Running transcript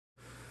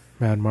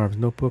Mad Marv's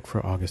Notebook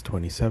for August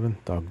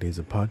 27th, Dog Days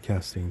of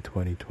Podcasting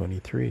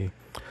 2023.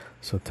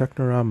 So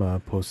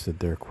Technorama posted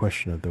their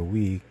question of the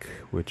week,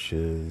 which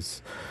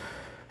is,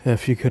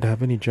 if you could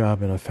have any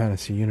job in a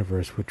fantasy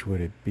universe, which would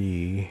it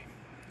be?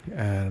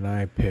 And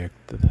I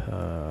picked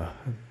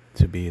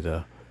to be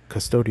the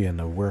custodian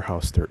of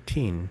Warehouse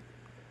 13,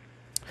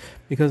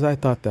 because I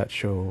thought that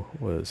show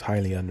was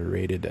highly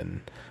underrated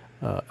and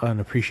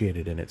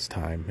unappreciated in its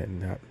time,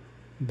 and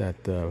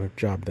that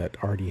job that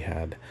Artie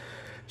had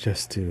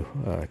just to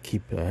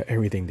keep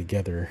everything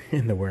together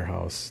in the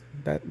warehouse.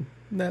 That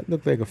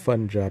looked like a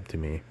fun job to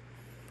me.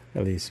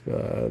 At least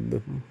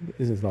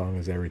as long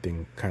as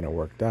everything kind of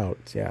worked out,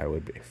 yeah,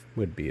 it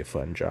would be a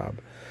fun job.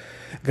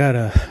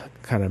 Gotta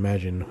kind of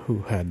imagine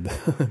who had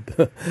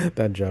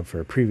that job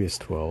for a previous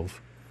 12.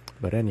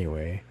 But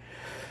anyway,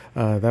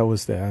 that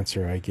was the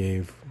answer I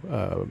gave.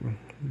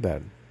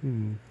 That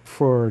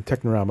for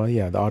Technorama,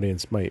 yeah, the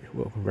audience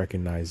will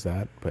recognize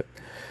that. But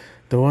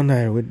the one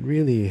I would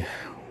really,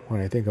 when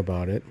I think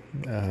about it,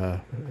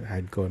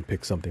 I'd go and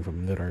pick something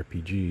from Lit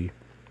RPG.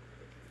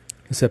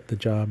 Except the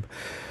job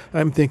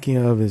I'm thinking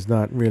of is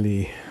not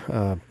really,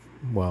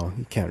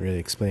 you can't really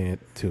explain it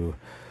to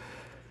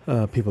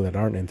people that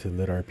aren't into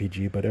Lit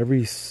RPG, but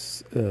every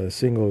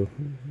single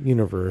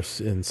universe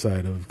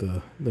inside of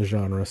the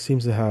genre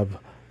seems to have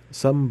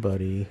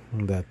somebody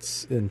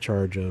that's in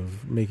charge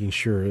of making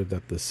sure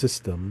that the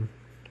system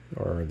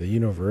or the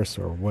universe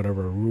or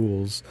whatever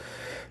rules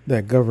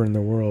that govern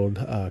the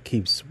world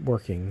keeps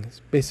working.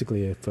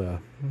 Basically, if the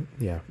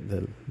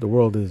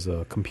world is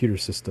a computer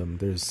system,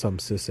 there's some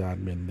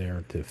sysadmin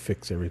there to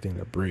fix everything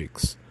that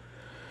breaks.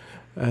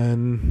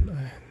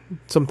 And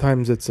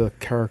sometimes it's a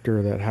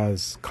character that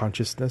has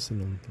consciousness,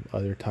 and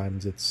other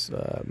times it's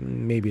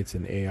maybe it's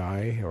an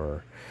AI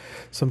or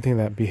something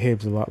that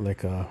behaves a lot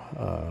like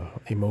a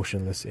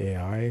emotionless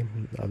AI.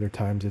 Other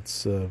times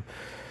it's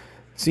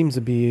seems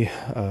to be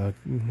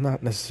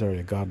not necessarily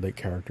a godlike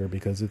character,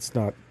 because it's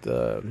not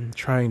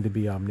trying to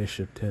be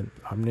omniscient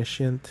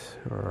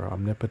or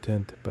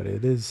omnipotent, but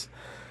it is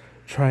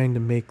trying to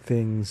make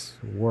things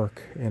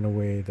work in a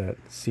way that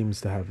seems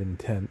to have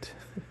intent.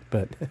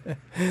 But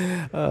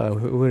it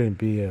wouldn't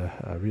be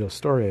a real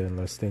story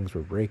unless things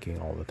were breaking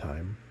all the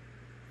time.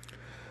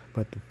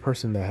 But the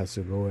person that has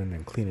to go in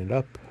and clean it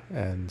up,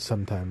 and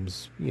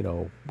sometimes,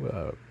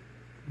 not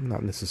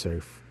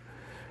necessarily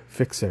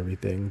fix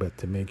everything, but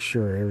to make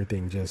sure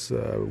everything just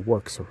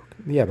works.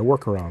 The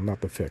workaround, not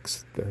the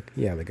fix. The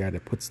guy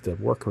that puts the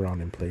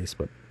workaround in place,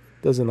 but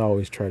doesn't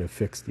always try to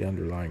fix the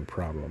underlying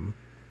problem.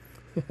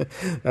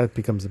 That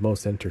becomes the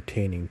most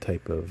entertaining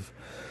type of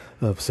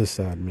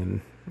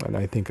sysadmin, and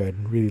I think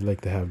I'd really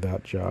like to have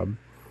that job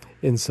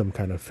in some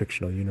kind of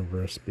fictional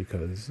universe,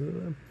 because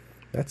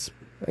I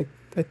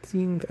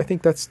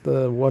think that's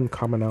the one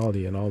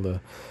commonality in all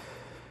the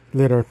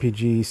Lit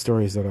RPG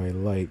stories that I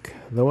like.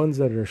 The ones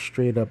that are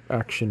straight up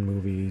action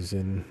movies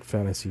in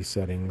fantasy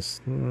settings,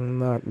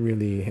 not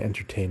really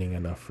entertaining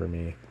enough for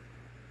me.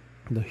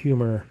 The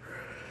humor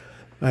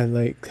I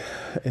like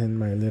in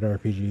my Lit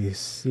RPG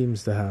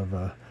seems to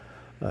have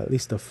at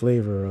least a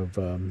flavor of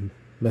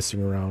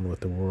messing around with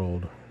the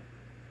world.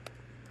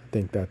 I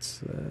think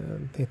that's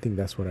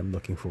what I'm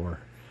looking for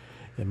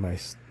in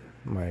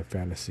my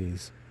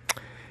fantasies.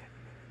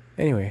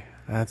 Anyway,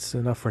 that's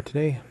enough for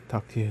today.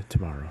 Talk to you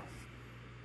tomorrow.